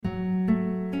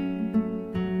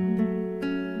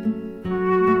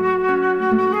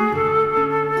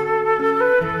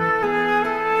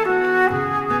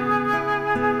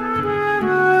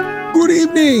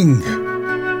evening.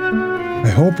 I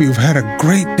hope you've had a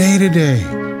great day today.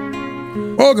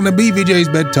 Welcome to BVJ's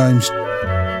Bedtime.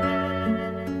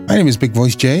 My name is Big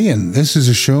Voice Jay, and this is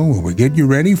a show where we get you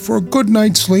ready for a good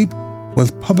night's sleep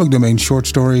with public domain short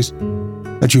stories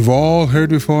that you've all heard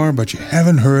before, but you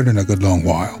haven't heard in a good long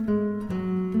while.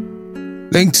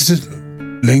 Links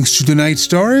to tonight's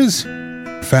stories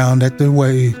found at the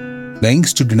way.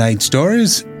 Links to tonight's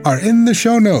stories are in the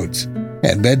show notes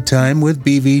at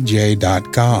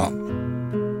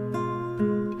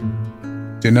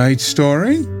bedtimewithbvj.com. Tonight's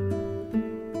story: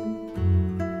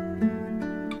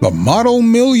 The Model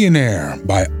Millionaire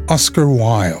by Oscar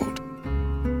Wilde.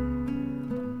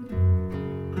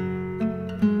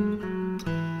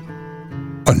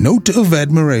 A note of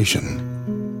admiration.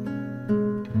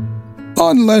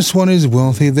 Unless one is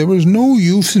wealthy, there is no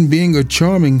use in being a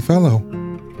charming fellow.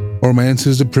 Romance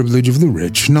is the privilege of the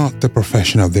rich, not the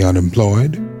profession of the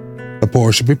unemployed. The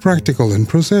poor should be practical and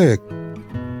prosaic.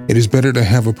 It is better to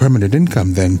have a permanent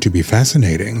income than to be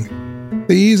fascinating.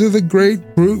 These are the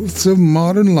great truths of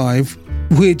modern life,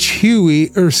 which Huey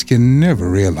Erskine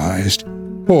never realized.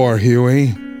 Poor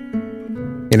Huey.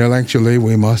 Intellectually,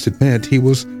 we must admit, he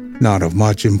was not of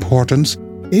much importance.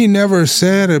 He never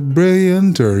said a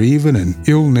brilliant or even an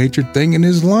ill-natured thing in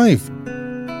his life.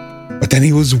 But then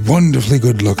he was wonderfully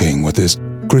good-looking, with his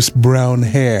crisp brown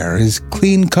hair, his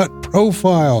clean-cut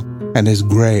profile, and his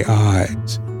gray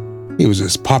eyes. He was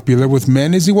as popular with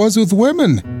men as he was with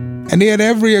women, and he had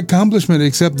every accomplishment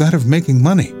except that of making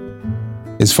money.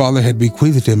 His father had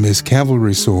bequeathed him his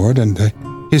cavalry sword and the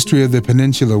history of the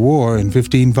Peninsular War in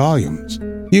 15 volumes.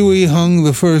 Huey hung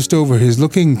the first over his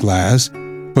looking-glass,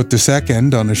 put the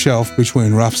second on a shelf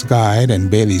between Ruff's Guide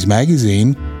and Bailey's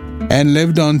Magazine, and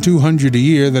lived on $200 a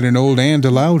year that an old aunt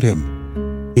allowed him.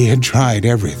 He had tried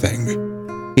everything.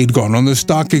 He'd gone on the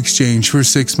stock exchange for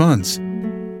 6 months.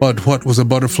 But what was a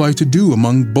butterfly to do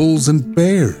among bulls and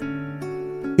bears?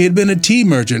 He had been a tea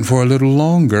merchant for a little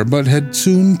longer, but had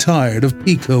soon tired of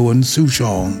Pico and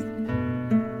Souchong.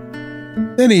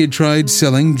 Then he had tried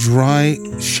selling dry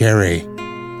sherry.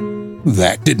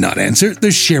 That did not answer. The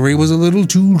sherry was a little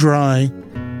too dry.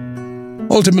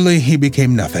 Ultimately, he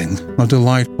became nothing, a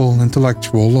delightful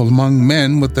intellectual among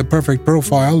men with the perfect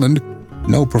profile and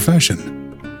no profession.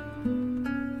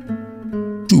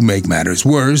 To make matters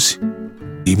worse,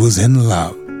 he was in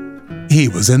love.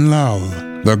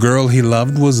 The girl he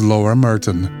loved was Laura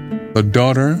Merton, the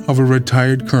daughter of a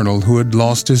retired colonel who had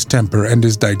lost his temper and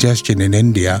his digestion in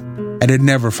India and had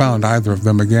never found either of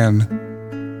them again.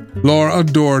 Laura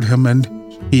adored him, and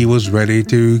he was ready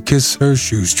to kiss her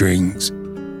shoestrings.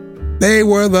 They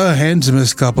were the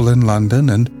handsomest couple in London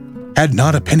and had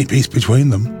not a penny piece between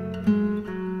them.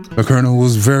 The colonel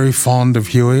was very fond of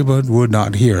Huey, but would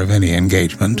not hear of any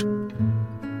engagement.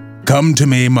 "Come to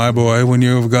me, my boy, when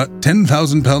you have got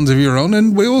 10,000 pounds of your own,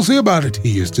 and we will see about it," he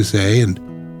used to say, and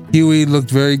Huey looked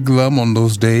very glum on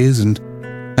those days and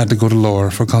had to go to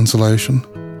Laura for consolation.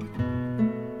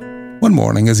 One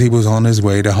morning, as he was on his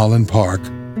way to Holland Park,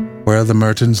 where the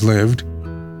Mertons lived,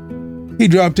 he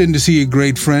dropped in to see a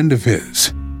great friend of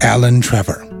his, Alan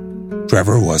Trevor.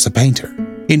 Trevor was a painter.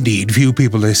 Indeed, few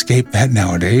people escape that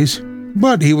nowadays,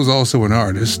 but he was also an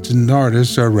artist, and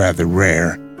artists are rather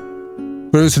rare.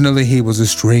 Personally, he was a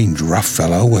strange, rough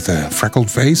fellow with a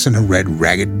freckled face and a red,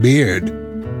 ragged beard.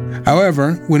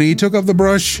 However, when he took up the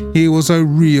brush, he was a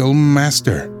real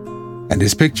master, and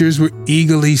his pictures were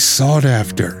eagerly sought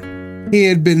after. He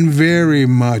had been very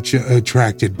much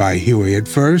attracted by Huey at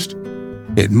first.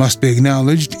 It must be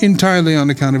acknowledged, entirely on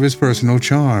account of his personal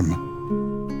charm.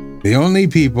 The only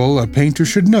people a painter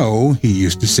should know, he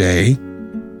used to say,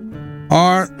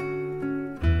 are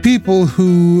people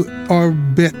who are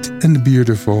bit and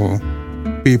beautiful,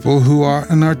 people who are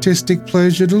an artistic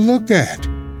pleasure to look at,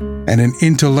 and an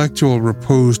intellectual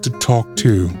repose to talk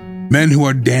to. Men who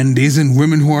are dandies and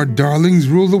women who are darlings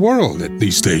rule the world, at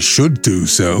least they should do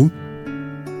so.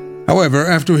 However,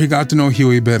 after he got to know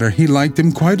Huey better, he liked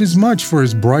him quite as much for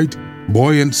his bright,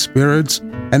 buoyant spirits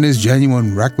and his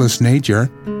genuine reckless nature,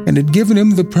 and had given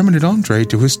him the permanent entree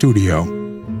to his studio.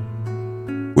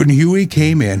 When Huey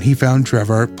came in, he found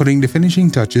Trevor putting the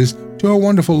finishing touches to a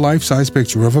wonderful life-size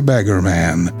picture of a beggar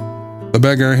man. The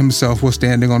beggar himself was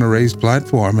standing on a raised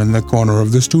platform in the corner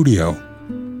of the studio.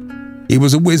 He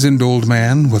was a wizened old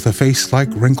man with a face like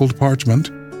wrinkled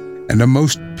parchment and a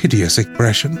most piteous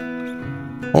expression.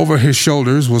 Over his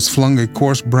shoulders was flung a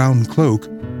coarse brown cloak,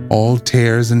 all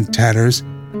tears and tatters.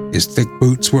 His thick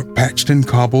boots were patched and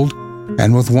cobbled,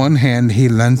 and with one hand he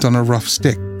leant on a rough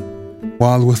stick,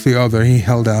 while with the other he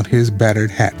held out his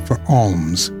battered hat for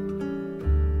alms.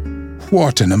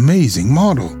 "What an amazing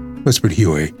model," whispered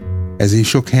Huey, as he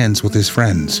shook hands with his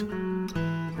friends.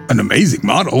 "An amazing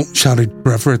model," shouted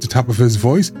Trevor at the top of his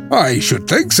voice. "I should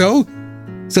think so.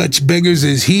 Such beggars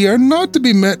as he are not to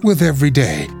be met with every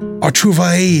day. A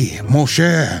trouvaille, mon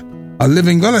cher. A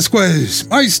living Velasquez,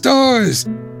 my stars!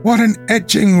 What an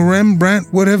etching Rembrandt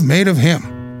would have made of him."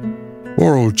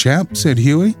 "Poor old chap," said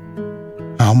Hughie.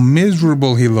 "How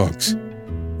miserable he looks.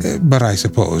 But I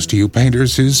suppose to you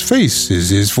painters his face is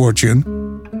his fortune."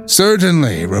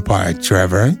 "Certainly," replied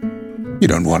Trevor. "You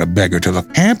don't want a beggar to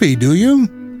look happy, do you?"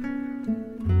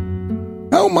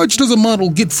 "How much does a model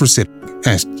get for sitting?"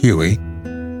 asked Hughie,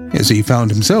 as he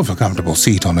found himself a comfortable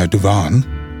seat on a divan.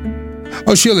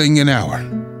 "A shilling an hour."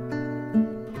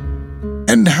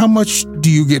 "And how much do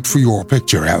you get for your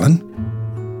picture, Alan?"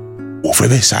 "Well, for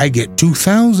this I get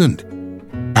 2,000.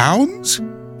 Pounds?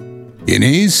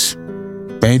 Guineas.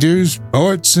 Painters,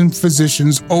 poets, and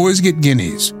physicians always get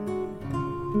guineas."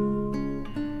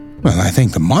 "Well, I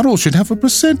think the model should have a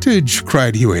percentage,"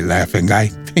 cried Hughie, laughing. "I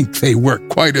think they work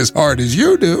quite as hard as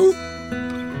you do."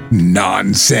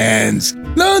 "Nonsense!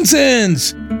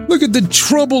 Nonsense! Look at the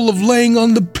trouble of laying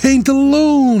on the paint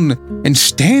alone and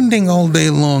standing all day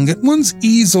long at one's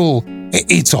easel.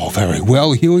 It's all very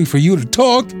well, Hughie, for you to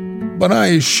talk, but I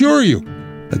assure you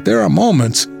that there are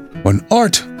moments when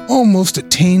art almost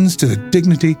attains to the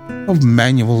dignity of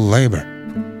manual labor.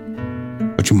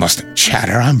 But you mustn't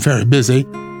chatter. I'm very busy.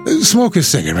 Smoke a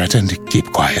cigarette and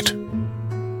keep quiet."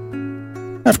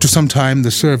 After some time,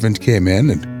 the servant came in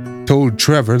and told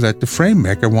Trevor that the frame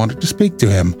maker wanted to speak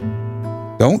to him.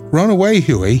 "Don't run away,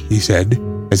 Hughie," he said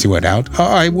as he went out.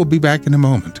 "I will be back in a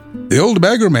moment." The old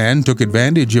beggar man took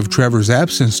advantage of Trevor's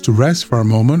absence to rest for a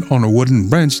moment on a wooden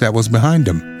bench that was behind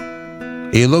him.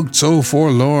 He looked so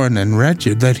forlorn and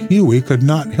wretched that Hughie could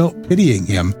not help pitying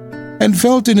him and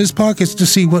felt in his pockets to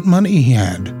see what money he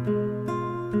had.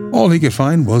 All he could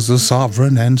find was a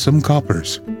sovereign and some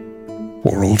coppers.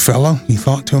 "Poor old fellow," he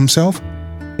thought to himself.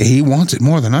 "He wants it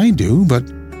more than I do, but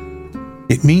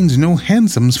it means no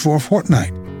hansoms for a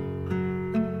fortnight."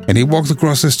 And he walked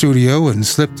across the studio and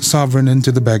slipped the sovereign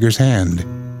into the beggar's hand.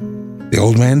 The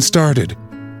old man started,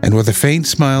 and with a faint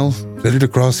smile flitted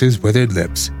across his withered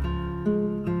lips.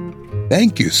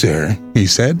 "Thank you, sir," he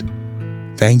said.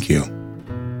 "Thank you."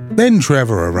 Then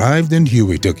Trevor arrived, and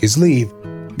Hughie took his leave,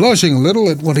 blushing a little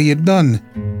at what he had done.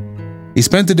 He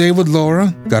spent the day with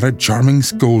Laura, got a charming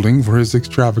scolding for his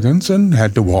extravagance, and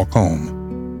had to walk home.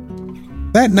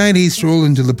 That night he strolled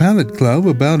into the Pallet Club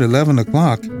about 11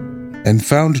 o'clock and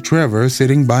found Trevor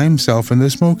sitting by himself in the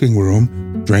smoking room,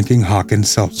 drinking hock and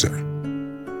seltzer.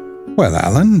 "Well,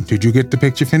 Alan, did you get the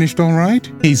picture finished all right?"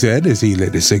 he said as he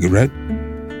lit a cigarette.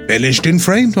 "Finished and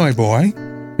framed, my boy,"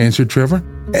 answered Trevor.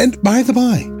 "And by the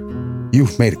by,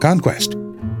 you've made a conquest.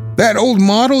 That old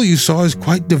model you saw is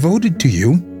quite devoted to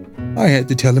you. I had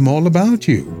to tell him all about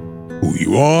you. Who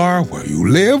you are, where you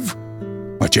live,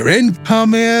 what your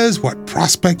income is, what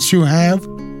prospects you have."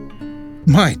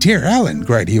 "My dear Alan,"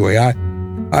 cried Hughie,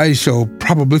 I shall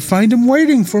probably find him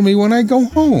waiting for me when I go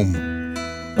home.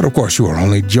 But of course you are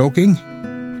only joking.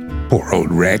 Poor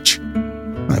old wretch.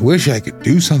 I wish I could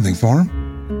do something for him.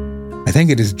 I think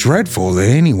it is dreadful that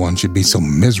anyone should be so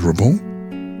miserable.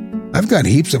 I've got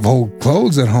heaps of old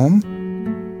clothes at home.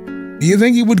 Do you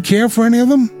think he would care for any of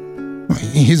them?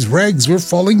 His rags were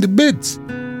falling to bits."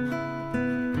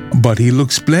 "But he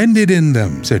looks splendid in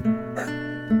them," said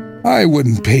Trevor. "I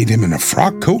wouldn't paint him in a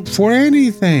frock coat for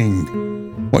anything.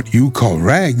 What you call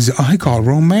rags, I call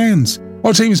romance.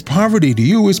 What seems poverty to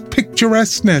you is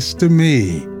picturesqueness to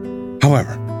me.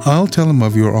 However, I'll tell him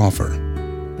of your offer."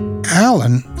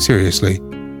 "Alan, seriously,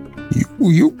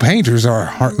 you painters are a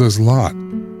heartless lot."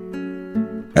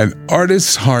 "An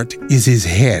artist's heart is his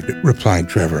head," replied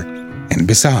Trevor. "And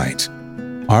besides,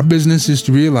 our business is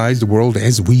to realize the world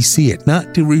as we see it,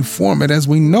 not to reform it as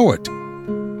we know it.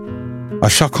 A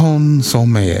chacun son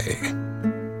métier.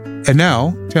 And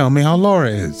now, tell me how Laura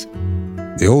is."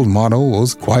 The old model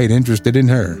was quite interested in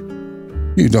her.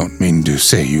 "You don't mean to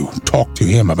say you talked to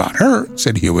him about her?"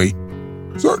 said Hughie.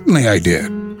 "Certainly I did.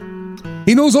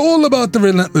 He knows all about the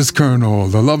relentless Colonel,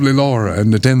 the lovely Laura,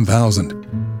 and the 10,000.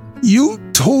 "You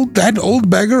told that old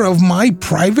beggar of my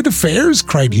private affairs?"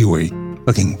 cried Hughie,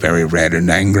 looking very red and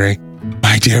angry.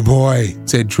 "My dear boy,"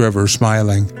 said Trevor,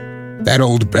 smiling, "that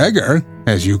old beggar,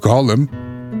 as you call him,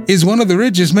 is one of the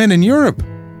richest men in Europe.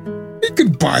 He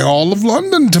could buy all of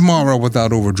London tomorrow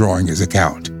without overdrawing his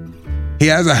account. He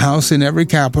has a house in every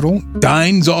capital,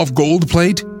 dines off gold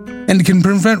plate, and can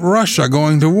prevent Russia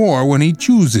going to war when he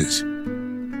chooses."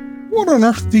 "What on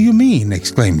earth do you mean?"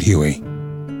 exclaimed Hughie.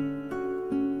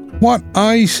 "What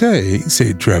I say,"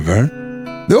 said Trevor,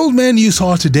 The old man you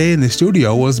saw today in the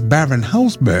studio was Baron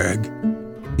Hausberg.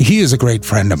 He is a great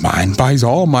friend of mine, buys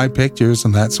all my pictures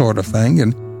and that sort of thing,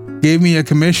 and gave me a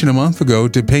commission a month ago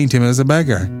to paint him as a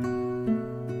beggar.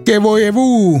 Que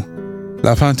voyez-vous?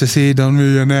 La fantaisie d'un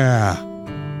millionnaire.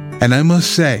 And I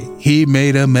must say, he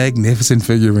made a magnificent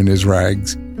figure in his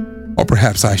rags. Or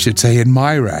perhaps I should say in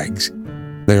my rags.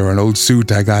 They are an old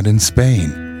suit I got in Spain.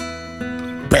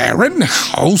 Baron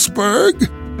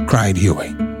Hausberg? Cried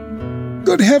Huey.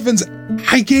 Good heavens,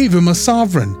 I gave him a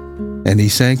sovereign. And he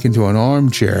sank into an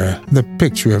armchair, the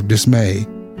picture of dismay.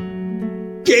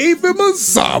 Gave him a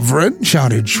sovereign?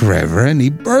 Shouted Trevor, and he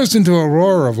burst into a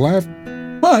roar of laughter.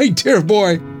 My dear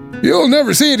boy, you'll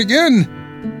never see it again.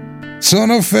 Son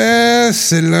affaire,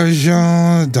 c'est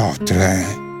l'argent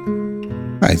d'autre.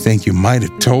 I think you might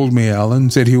have told me, Alan,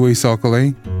 said Huey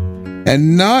sulkily,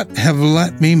 and not have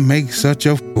let me make such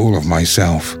a fool of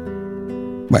myself.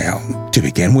 Well, to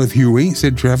begin with, Huey,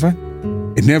 said Trevor,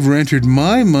 it never entered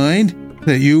my mind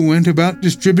that you went about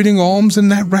distributing alms in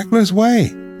that reckless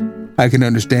way. I can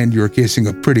understand you're kissing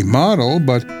a pretty model,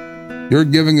 but you're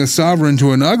giving a sovereign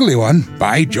to an ugly one.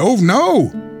 By Jove,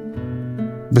 no!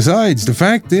 Besides, the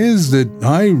fact is that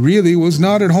I really was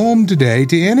not at home today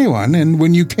to anyone, and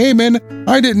when you came in,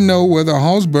 I didn't know whether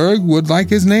Hausberg would like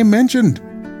his name mentioned.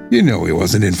 You know he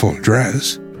wasn't in full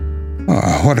dress.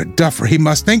 Oh, what a duffer he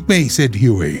must think me, said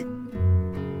Huey.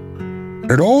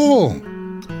 Not at all.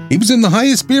 He was in the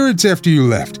highest spirits after you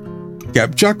left.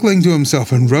 Kept chuckling to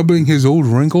himself and rubbing his old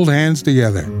wrinkled hands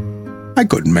together. I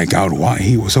couldn't make out why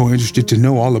he was so interested to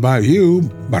know all about you,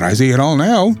 but I see it all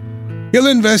now. He'll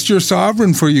invest your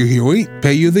sovereign for you, Huey,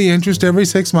 pay you the interest every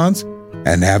 6 months,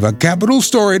 and have a capital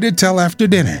story to tell after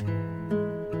dinner.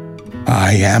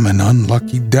 I am an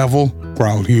unlucky devil,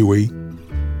 growled Huey.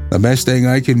 The best thing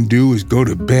I can do is go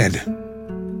to bed.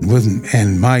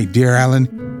 And my dear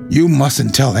Alan, you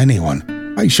mustn't tell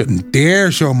anyone. I shouldn't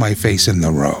dare show my face in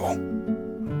the row.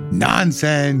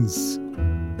 Nonsense!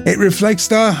 It reflects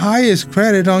the highest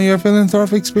credit on your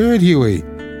philanthropic spirit, Huey.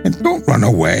 And don't run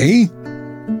away.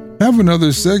 Have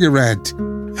another cigarette,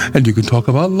 and you can talk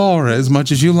about Laura as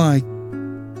much as you like.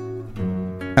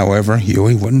 However,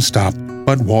 Huey wouldn't stop,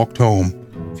 but walked home,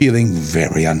 feeling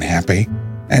very unhappy,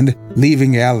 and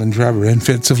leaving Al and Trevor in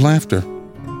fits of laughter.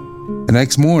 The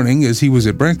next morning, as he was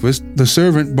at breakfast, the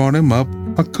servant brought him up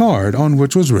a card on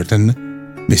which was written,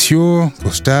 Monsieur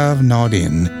Gustave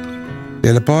Naudin,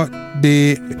 de la part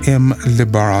de M. le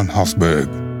Baron Hausberg.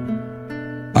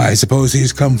 I suppose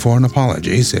he's come for an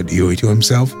apology, said Huey to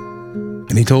himself,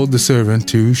 and he told the servant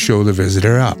to show the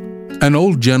visitor up. An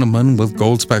old gentleman with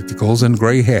gold spectacles and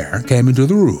gray hair came into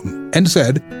the room and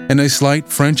said, in a slight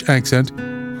French accent,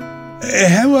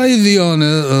 Have I the honor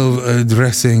of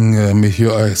addressing Monsieur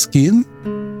Erskine?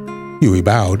 Huey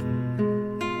bowed.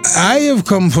 I have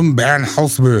come from Baron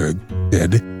Hausberg,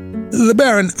 said. The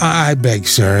Baron, I beg,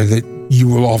 sir, that you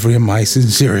will offer him my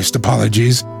sincerest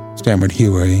apologies, stammered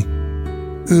Huey.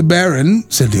 The Baron,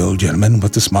 said the old gentleman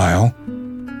with a smile,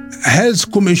 has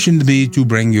commissioned me to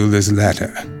bring you this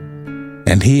letter.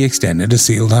 And he extended a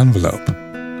sealed envelope.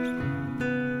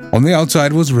 On the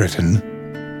outside was written,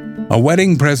 a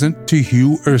wedding present to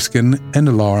Hugh Erskine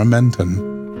and Laura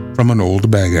Menton from an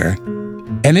old beggar.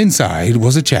 And inside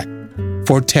was a check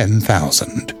for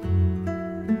 10,000.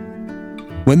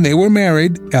 When they were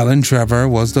married, Alan Trevor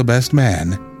was the best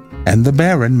man, and the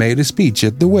Baron made a speech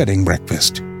at the wedding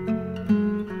breakfast.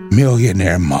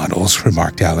 Millionaire models,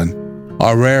 remarked Alan,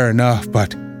 are rare enough,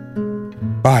 but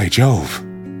by Jove,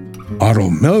 auto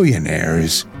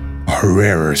millionaires are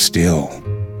rarer still.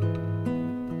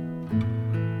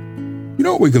 You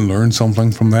know, we can learn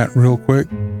something from that real quick.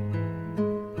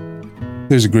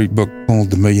 There's a great book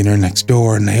called The Millionaire Next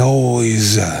Door, and they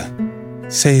always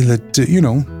say that,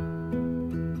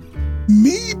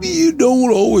 maybe you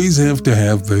don't always have to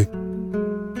have the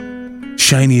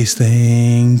shiniest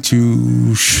thing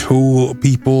to show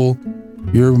people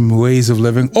your ways of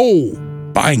living. Oh,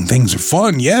 buying things are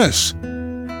fun, yes.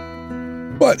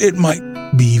 But it might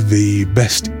be the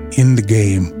best in the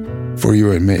game for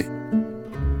you and me.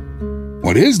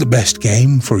 What is the best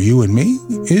game for you and me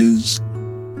is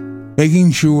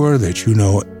making sure that you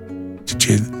know it.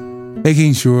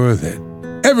 Making sure that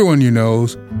everyone you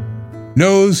knows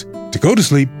to go to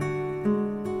sleep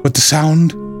with the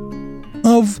sound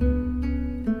of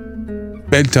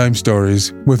Bedtime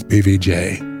Stories with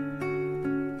BVJ.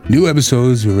 New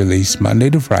episodes are released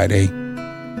Monday to Friday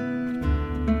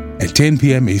at 10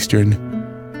 p.m. Eastern,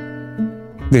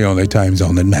 the only time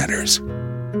zone that matters.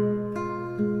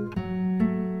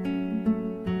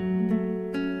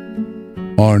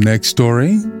 Our next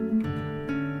story,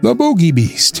 The Bogey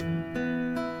Beast.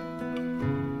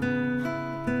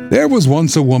 There was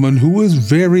once a woman who was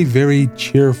very, very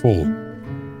cheerful,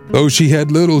 though she had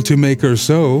little to make her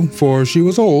so, for she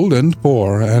was old and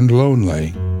poor and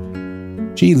lonely.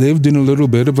 She lived in a little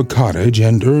bit of a cottage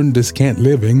and earned a scant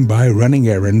living by running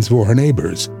errands for her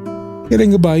neighbors,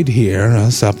 getting a bite here, a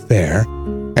sup there,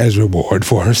 as reward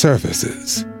for her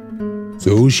services.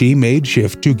 So she made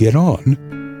shift to get on,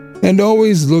 and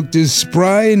always looked as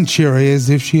spry and cheery as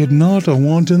if she had not a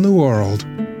want in the world.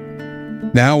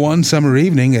 Now one summer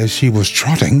evening, as she was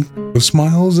trotting, with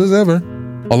smiles as ever,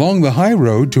 along the high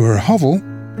road to her hovel,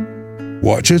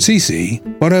 what should she see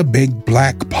but a big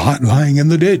black pot lying in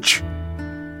the ditch?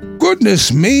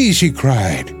 "Goodness me," she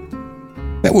cried.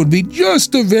 "That would be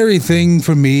just the very thing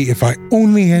for me if I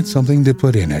only had something to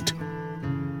put in it.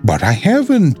 But I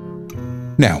haven't.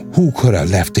 Now, who could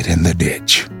have left it in the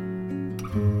ditch?"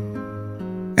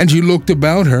 And she looked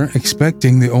about her,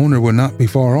 expecting the owner would not be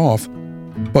far off,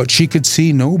 but she could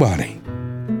see nobody.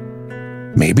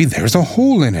 "Maybe there's a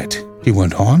hole in it," she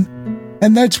went on,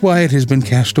 "and that's why it has been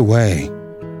cast away.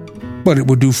 But it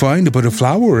would do fine to put a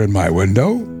flower in my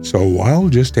window, so I'll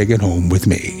just take it home with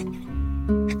me."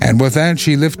 And with that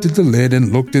she lifted the lid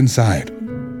and looked inside.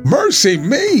 "Mercy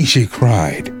me," she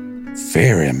cried,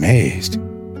 very amazed.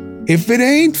 "If it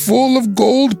ain't full of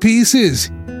gold pieces,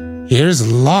 here's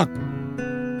luck."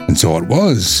 And so it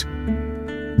was,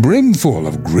 brimful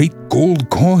of great gold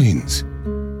coins.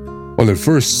 At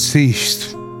first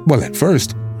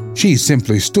she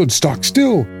simply stood stock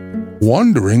still,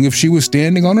 wondering if she was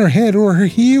standing on her head or her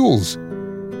heels.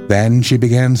 Then she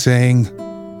began saying,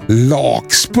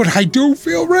 "Lawks, but I do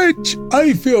feel rich!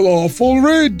 I feel awful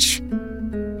rich!"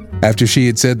 After she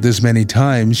had said this many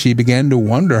times, she began to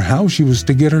wonder how she was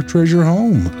to get her treasure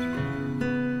home.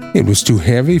 It was too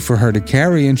heavy for her to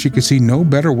carry, and she could see no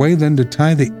better way than to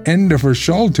tie the end of her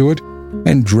shawl to it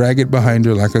and drag it behind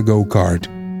her like a go-kart.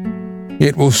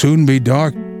 "It will soon be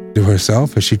dark," to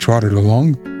herself as she trotted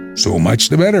along. "So much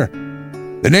the better.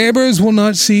 The neighbors will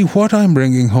not see what I'm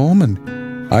bringing home, and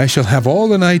I shall have all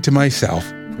the night to myself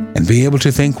and be able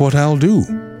to think what I'll do.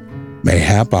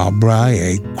 Mayhap I'll buy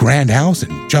a grand house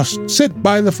and just sit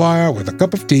by the fire with a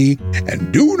cup of tea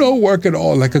and do no work at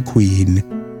all like a queen.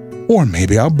 Or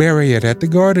maybe I'll bury it at the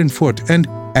garden foot and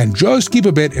just keep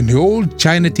a bit in the old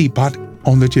china teapot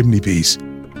on the chimney piece.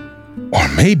 Or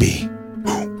maybe,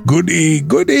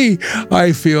 goody,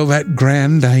 I feel that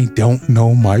grand I don't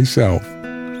know myself."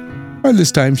 By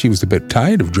this time she was a bit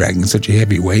tired of dragging such a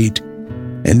heavy weight,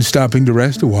 and stopping to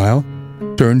rest a while,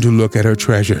 turned to look at her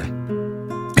treasure.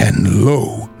 And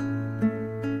lo,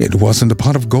 it wasn't a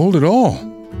pot of gold at all.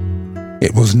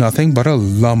 It was nothing but a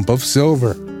lump of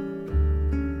silver.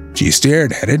 She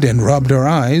stared at it and rubbed her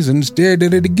eyes and stared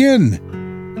at it again.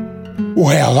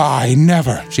 "Well, I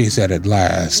never," she said at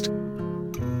last.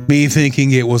 "Me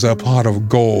thinking it was a pot of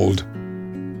gold.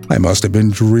 I must have been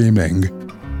dreaming.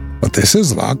 But this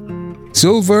is luck.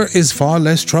 Silver is far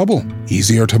less trouble,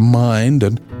 easier to mind,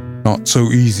 and not so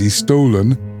easy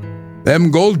stolen.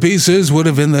 Them gold pieces would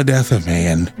have been the death of me,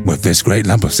 and with this great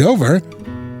lump of silver..."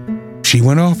 She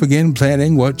went off again,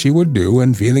 planning what she would do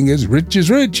and feeling as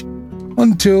rich,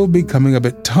 until, becoming a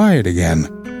bit tired again,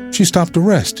 she stopped to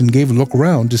rest and gave a look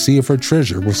round to see if her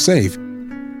treasure was safe.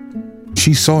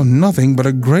 She saw nothing but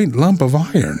a great lump of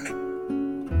iron.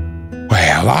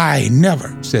 "Well, I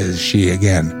never," says she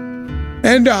again.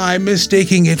 "And I'm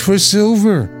mistaking it for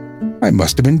silver. I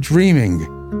must have been dreaming.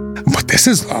 But this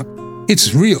is luck.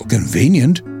 It's real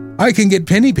convenient. I can get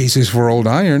penny pieces for old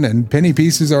iron, and penny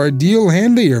pieces are a deal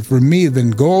handier for me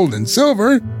than gold and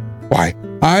silver. Why,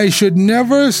 I should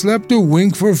never have slept a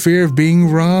wink for fear of being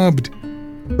robbed.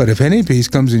 But a penny piece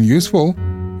comes in useful,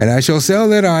 and I shall sell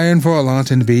that iron for a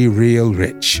lot and be real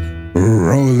rich,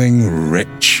 rolling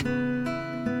rich."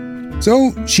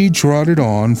 So she trotted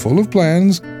on, full of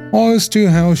plans as to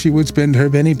how she would spend her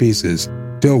penny pieces,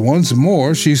 till once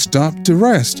more she stopped to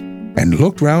rest and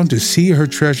looked round to see her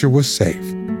treasure was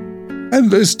safe. And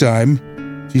this time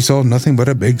she saw nothing but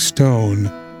a big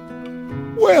stone.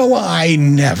 "Well, I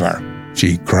never,"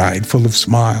 she cried, full of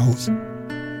smiles.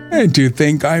 "And to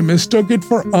think I mistook it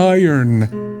for iron.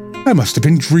 I must have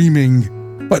been dreaming.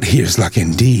 But here's luck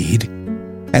indeed.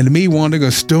 And me wanting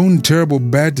a stone terrible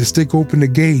bad to stick open the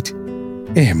gate.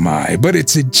 My, but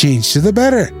it's a change to the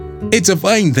better. It's a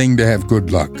fine thing to have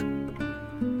good luck."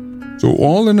 So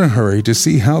all in a hurry to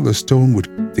see how the stone would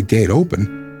keep the gate open,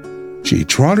 she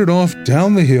trotted off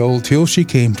down the hill till she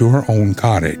came to her own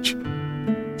cottage.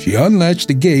 She unlatched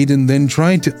the gate and then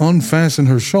tried to unfasten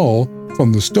her shawl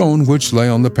from the stone which lay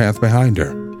on the path behind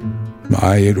her.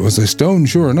 It was a stone,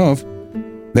 sure enough.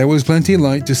 There was plenty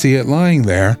light to see it lying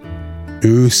there,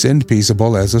 loose and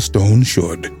peaceable as a stone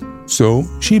should. So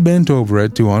she bent over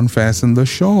it to unfasten the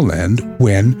shawl end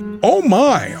when, oh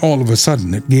my, all of a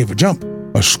sudden it gave a jump,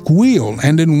 a squeal,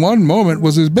 and in one moment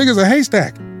was as big as a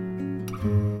haystack.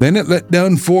 Then it let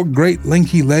down 4 great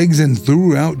lanky legs and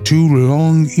threw out 2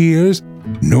 long ears,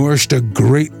 nourished a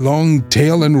great long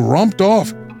tail, and romped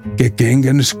off, kicking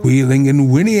and squealing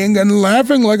and whinnying and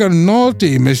laughing like a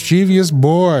naughty, mischievous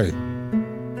boy.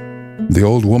 The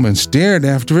old woman stared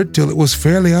after it till it was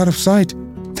fairly out of sight.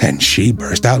 Then she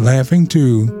burst out laughing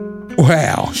too.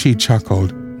 Well, she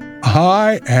chuckled,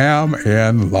 I am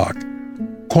in luck.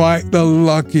 Quite the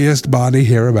luckiest body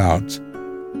hereabouts.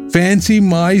 Fancy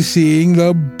my seeing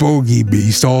the bogey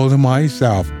beast all to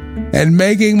myself, and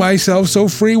making myself so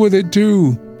free with it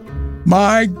too.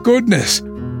 My goodness,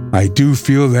 I do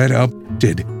feel that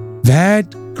uplifted, that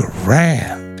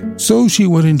grand. So she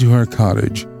went into her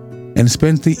cottage and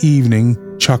spent the evening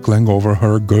chuckling over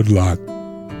her good luck.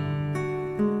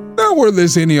 Now, were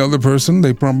this any other person,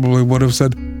 they probably would have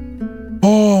said,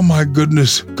 oh my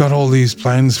goodness, got all these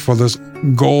plans for this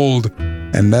gold.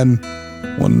 And then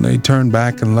when they turned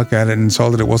back and looked at it and saw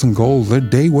that it wasn't gold, their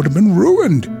day would have been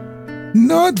ruined.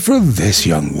 Not for this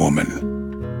young woman.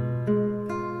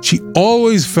 She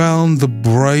always found the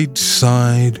bright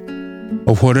side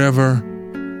of whatever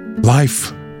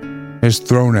life has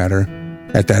thrown at her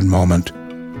at that moment.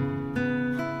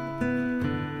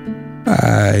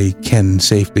 I can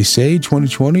safely say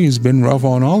 2020 has been rough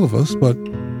on all of us, but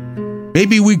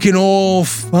maybe we can all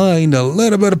find a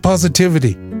little bit of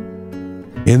positivity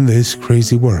in this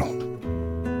crazy world.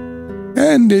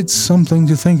 And it's something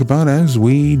to think about as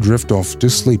we drift off to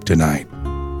sleep tonight.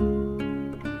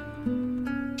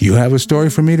 Do you have a story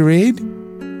for me to read?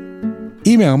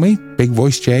 Email me,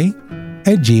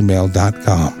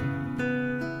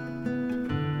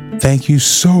 bigvoicej@gmail.com. Thank you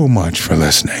so much for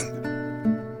listening.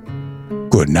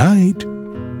 Good night.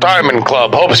 Diamond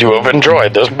Club hopes you have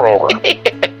enjoyed this program.